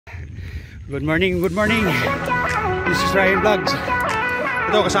Good morning, good morning. This is Ryan Vlogs.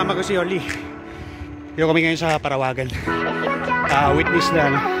 Ito, kasama ko si Oli. Dito kami ngayon sa Parawagan. Witness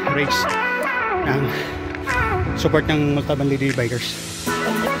na race ng support ng Montalban Lady Bikers.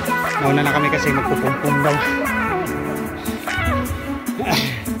 Nauna na kami kasi magpupumpum daw.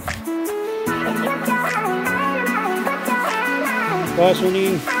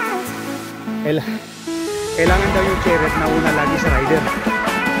 Suning kailangan daw yung chariot na una lagi sa rider.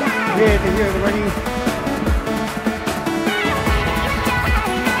 Okay, thank you, good morning.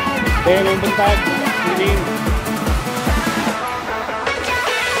 Ang buntag, morning.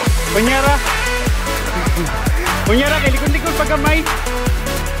 Kunyara, kay likod-likod pag kamay.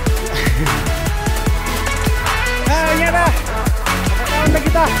 Kunyara, nakakaon na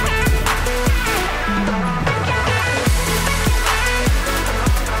kita.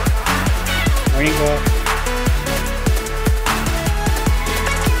 Morning po.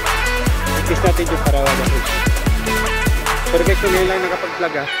 Ikis natin yung Parawagan. Pero guys, kung ngayon lang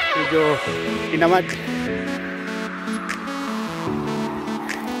nakapag-vlog medyo inamad.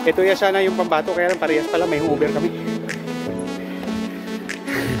 Ito ya sana yung pambato, kaya lang parehas pala, may Uber kami.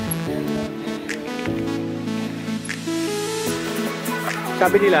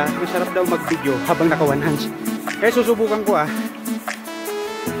 Sabi nila, masarap daw mag-video habang naka one hands. Kaya susubukan ko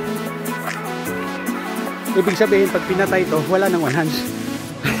Ibig sabihin, pag pinatay ito, wala nang one hands.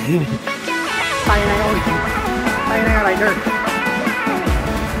 Tayo na yung rider.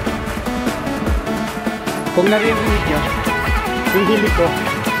 Kung naririnig nyo yung hilig ko,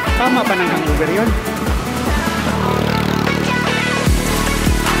 tama pa ng hangover yun.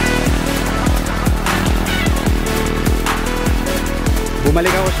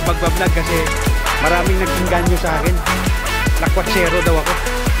 Bumalik ako sa pagbablog kasi maraming nag-inganyo sa akin. Nakwatsero daw ako.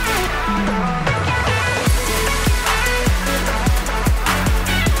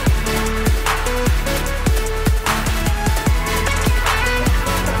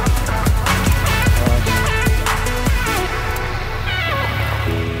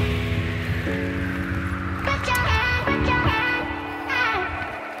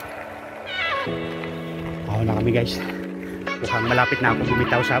 Na kami guys, mukhang malapit na ako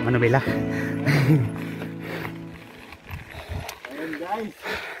bumitaw sa Manubela. Ayun guys,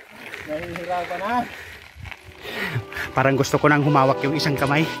 nahihirapan na. Parang gusto ko nang humawak yung isang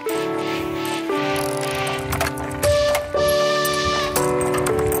kamay.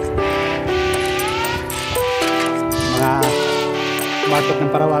 Mga matok ng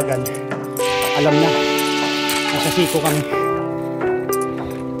Parawagan, alam na, nasa siko kami.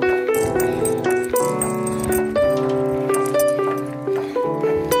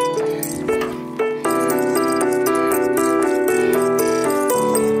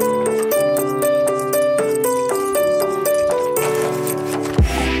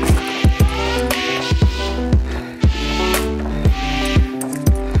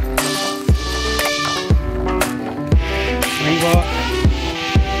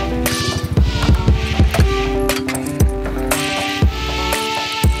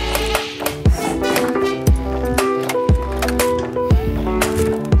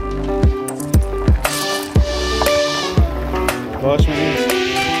 Boss, man.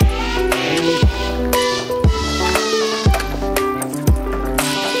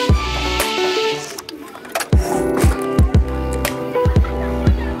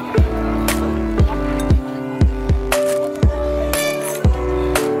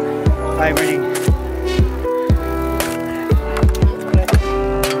 Hi, morning.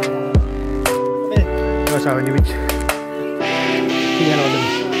 Asawa ni Mitch. Tingnan ako doon.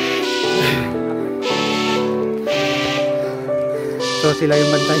 So sila yung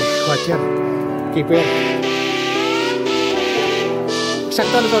bantay, watcher, keeper.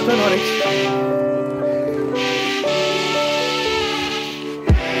 Eksakto na ito, no, Rich?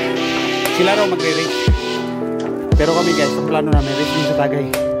 Sila raw magre-race. Pero kami guys, ang plano namin, race din sa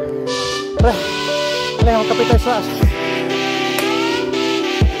Tagay. Tara, magkapit tayo sa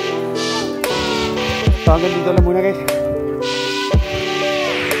so hanggang dito lang muna guys.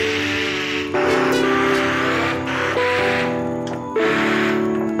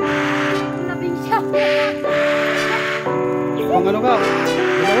 Kung ano ka,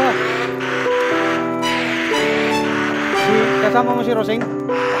 dalawa. Kasama mo si Roseng?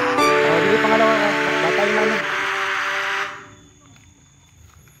 Hindi pangalawa ka, batayin namin.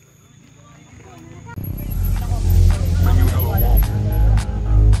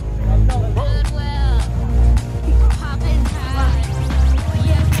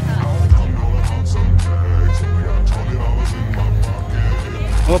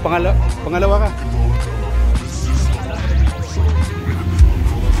 Oh, pangalawa ka.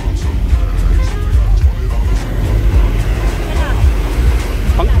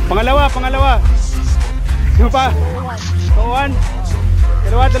 Yung pa? Tuwan?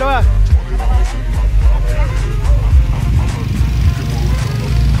 Dalawa.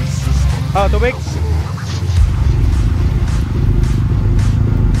 Oh, tubig.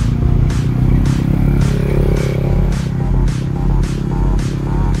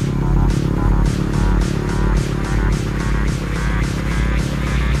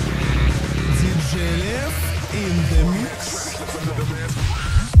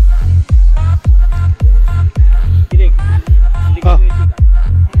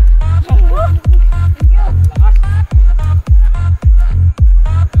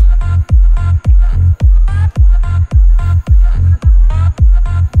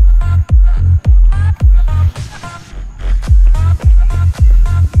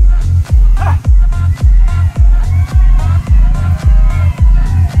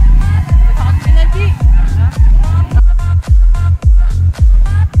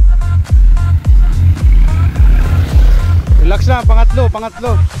 Relax lang, pangatlo.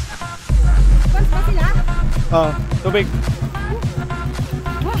 Pas ba sila? Tubig.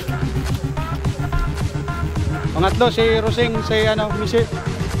 Pangatlo si Rosing, si Michi.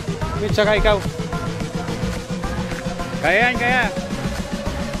 Mit saka ikaw. Kaya.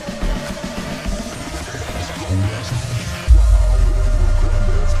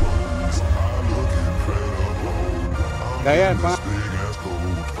 Kaya,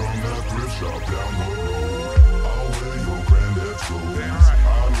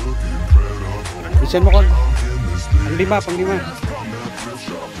 Isan mo kon. Pang-lima.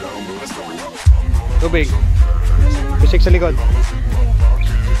 Tubig. Bisik sa likod.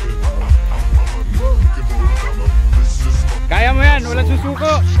 Kaya mo yan, walang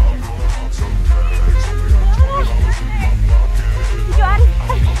susuko.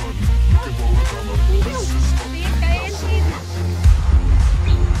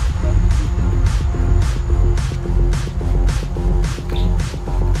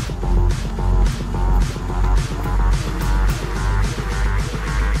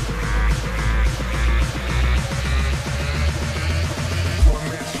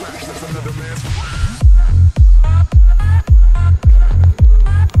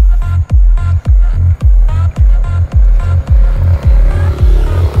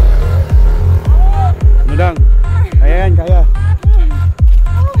 Kaya.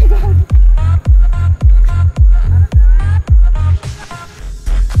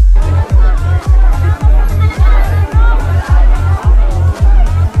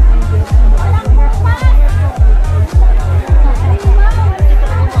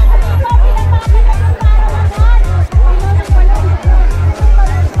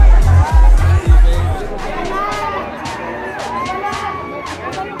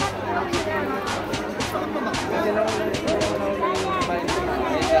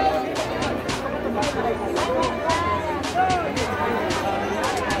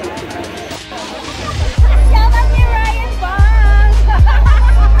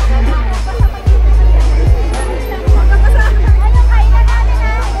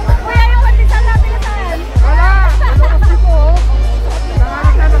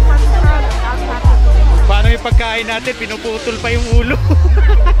 Pagkain natin, pinuputol pa yung ulo.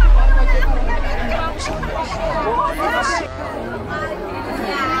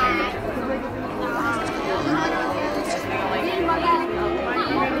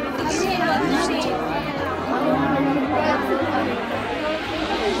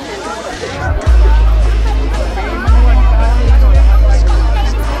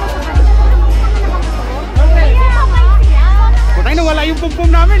 Putang ina, wala yung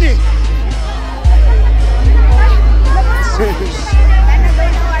pum-pum namin eh.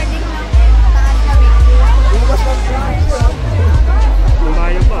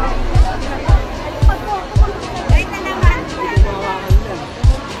 Lumayo pa.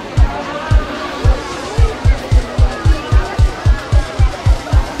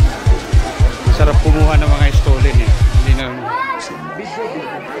 Sarap kumuha ng mga stolen eh. Hindi na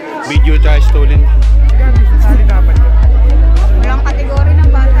video tsaka stolen. Walang kategory ng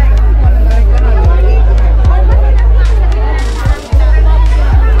bata eh.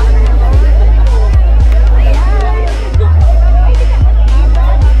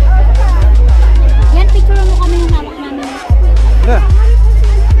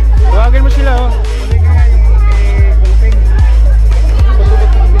 Tawagin mo sila oh.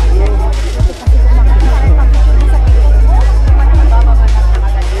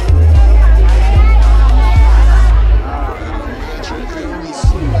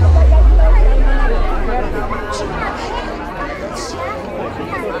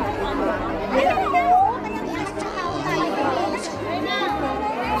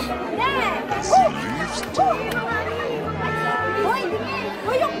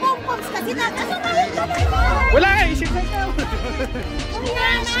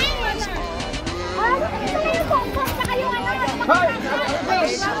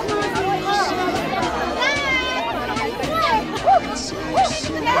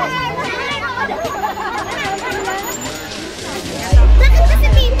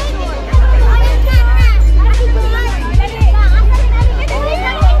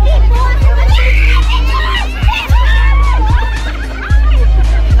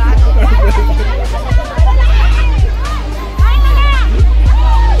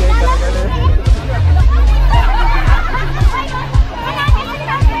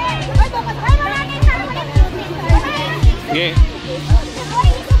 Okay.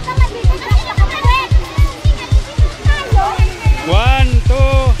 One,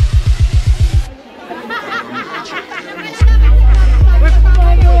 two.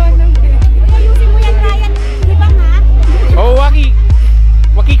 Oh, waki.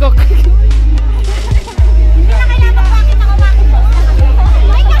 Waki ko.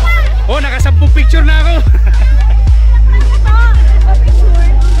 Oh, nakasampung picture na ako.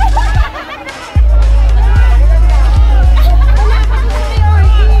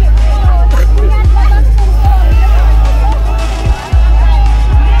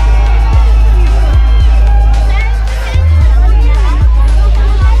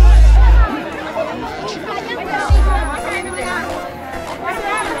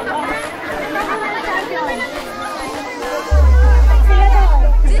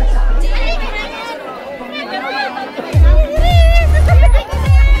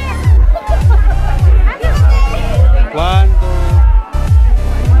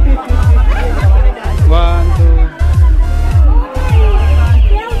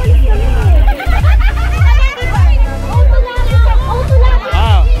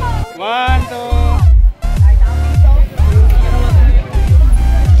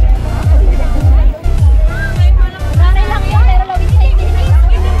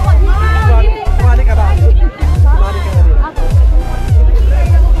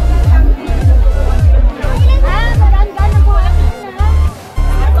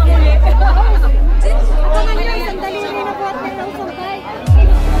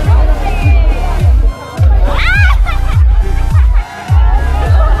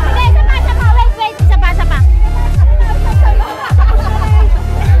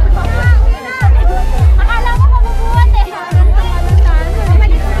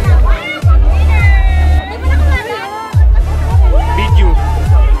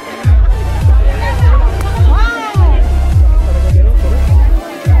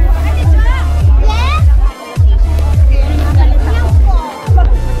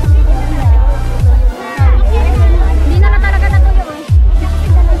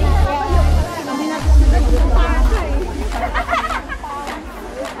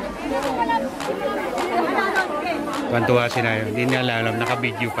 Tuwa si Nayo. Hindi niya alam,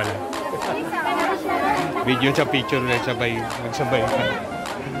 naka-video pala. Video sa picture na sabay, magsabay pa.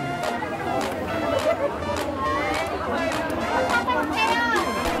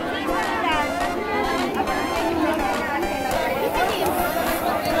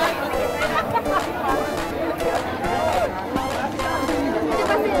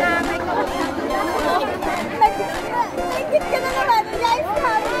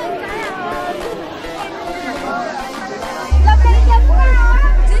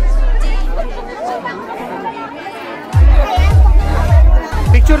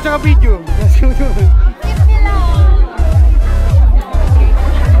 Picture tsaka video.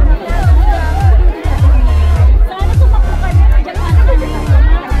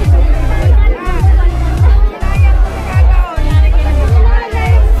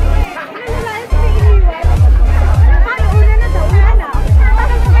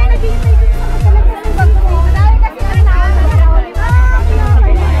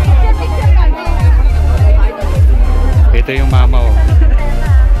 Ito yung mama oh.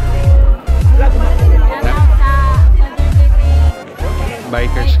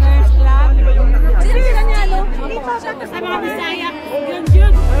 Bikers Club.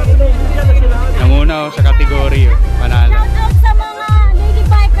 Nanguna oh, sa kategory oh. Panalo. Shout out sa mga lady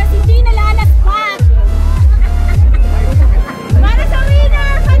bikers hindi nalalaspak. Para sa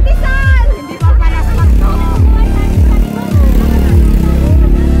winner, Fantisan! Hindi pa palaspak to.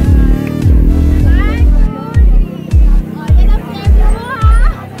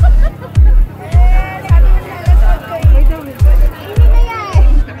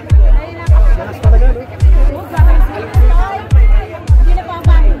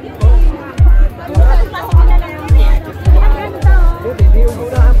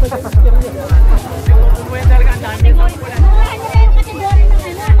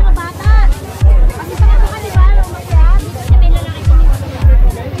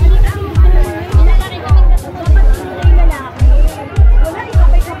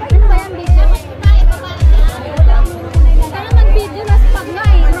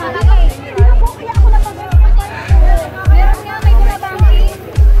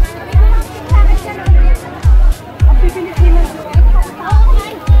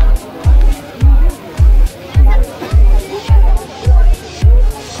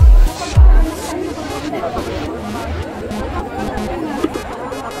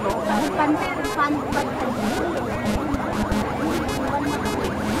 Ikaw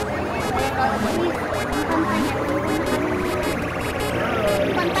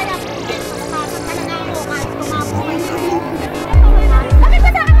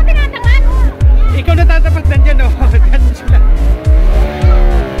natatapat na dyan, oh. Ganun sila.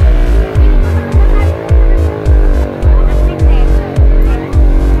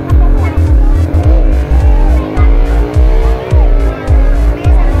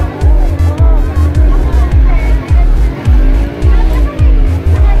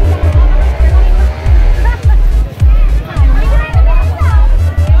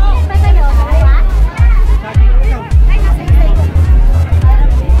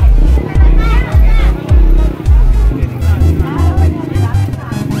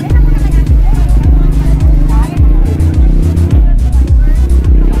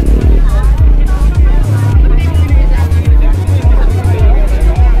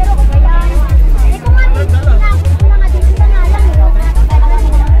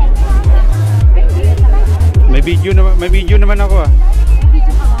 May video naman ako, ah. Video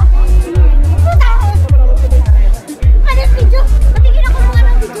ka ba? Ano video? Patingin ako mga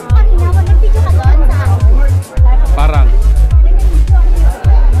ng video ko kanina. Walang video ka doon sa akin. Parang.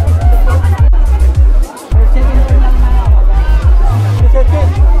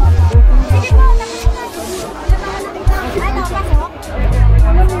 Ano, pasok?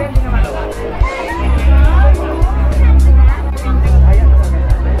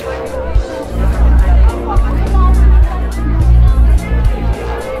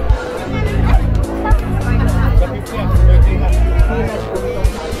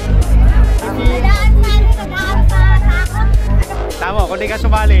 Tama, kung di ka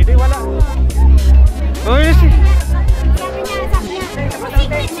sumali, di wala. Uy, Sabi niya,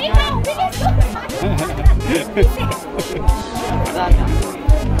 secret ikaw, bilis ko.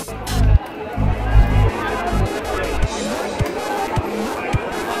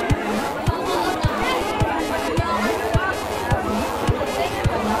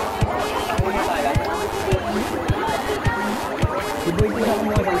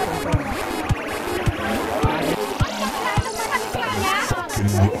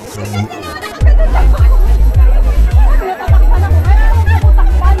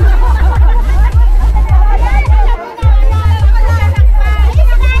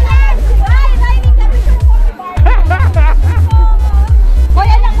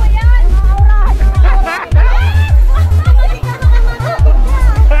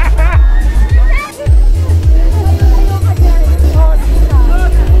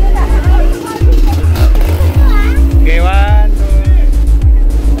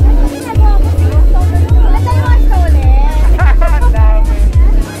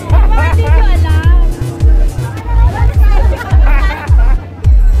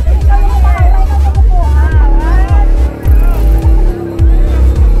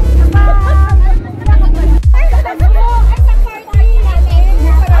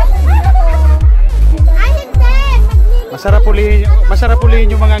 Masarap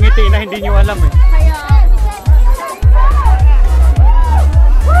ulihin yung mga ngiti na hindi nyo alam, eh.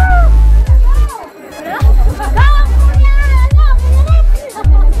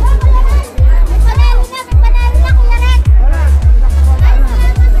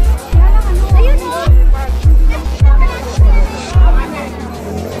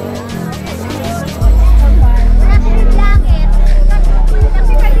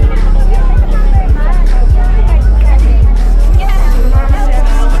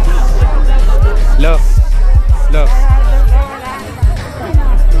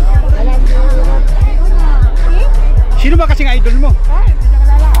 Sino ba kasing idol mo?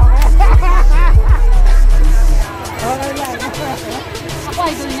 Ako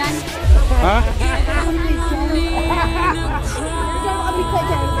idol niyan. Ha?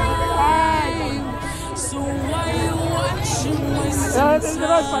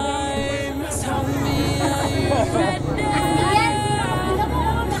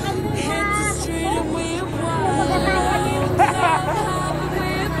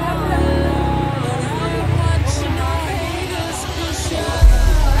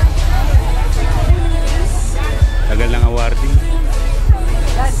 Tagal lang awarding.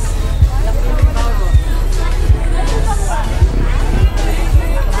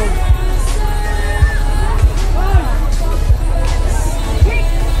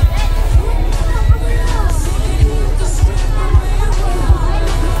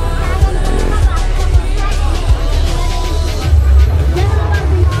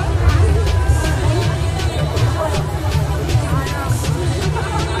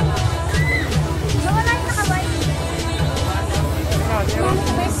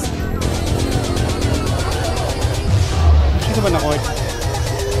 ba na court?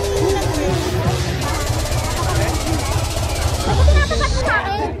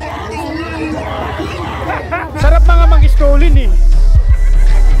 Sarap mga mag-scrollin eh.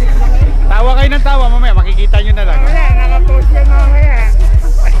 Tawa kayo ng tawa, mamaya makikita nyo na lang. Mamaya, nakapost yan mamaya.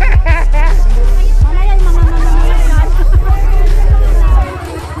 Mamaya yung mga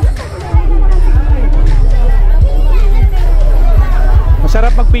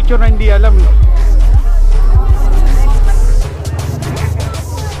masarap mag-picture na hindi alam.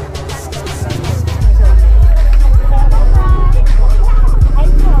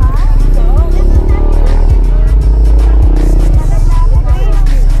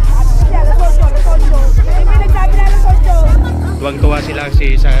 Tuwang-tuwa sila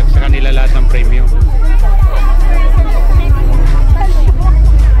kasi sa kanila lahat ng premium.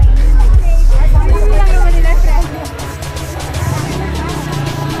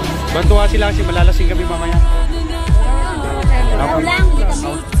 Tuwang-tuwa sila kasi malalasing kami mamaya. lang,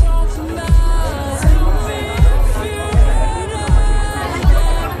 dito.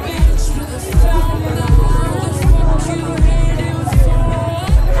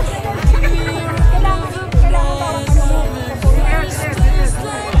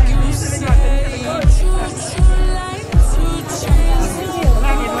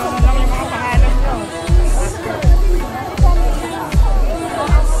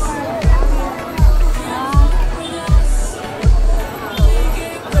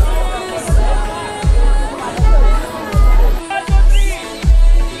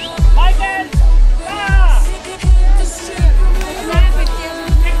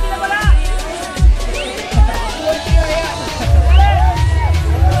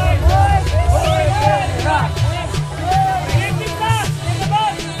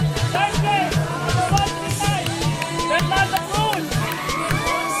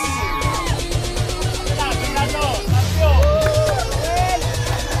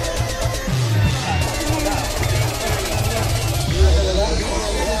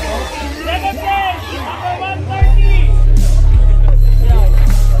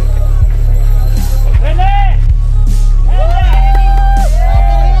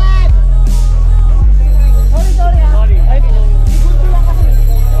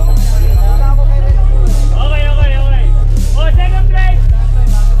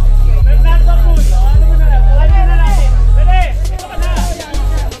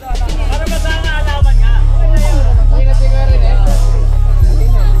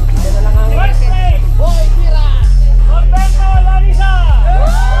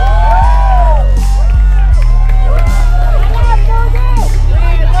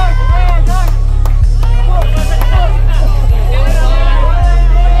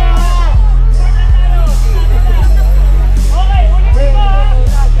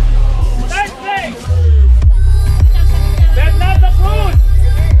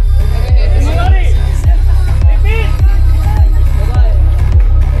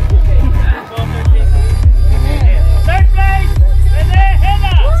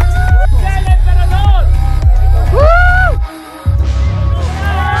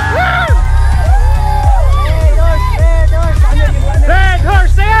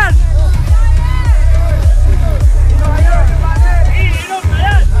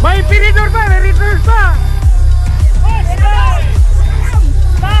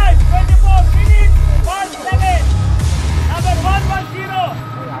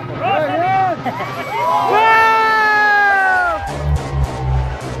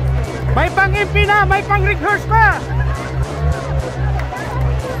 May pang-MP na, may pang-rehearse pa.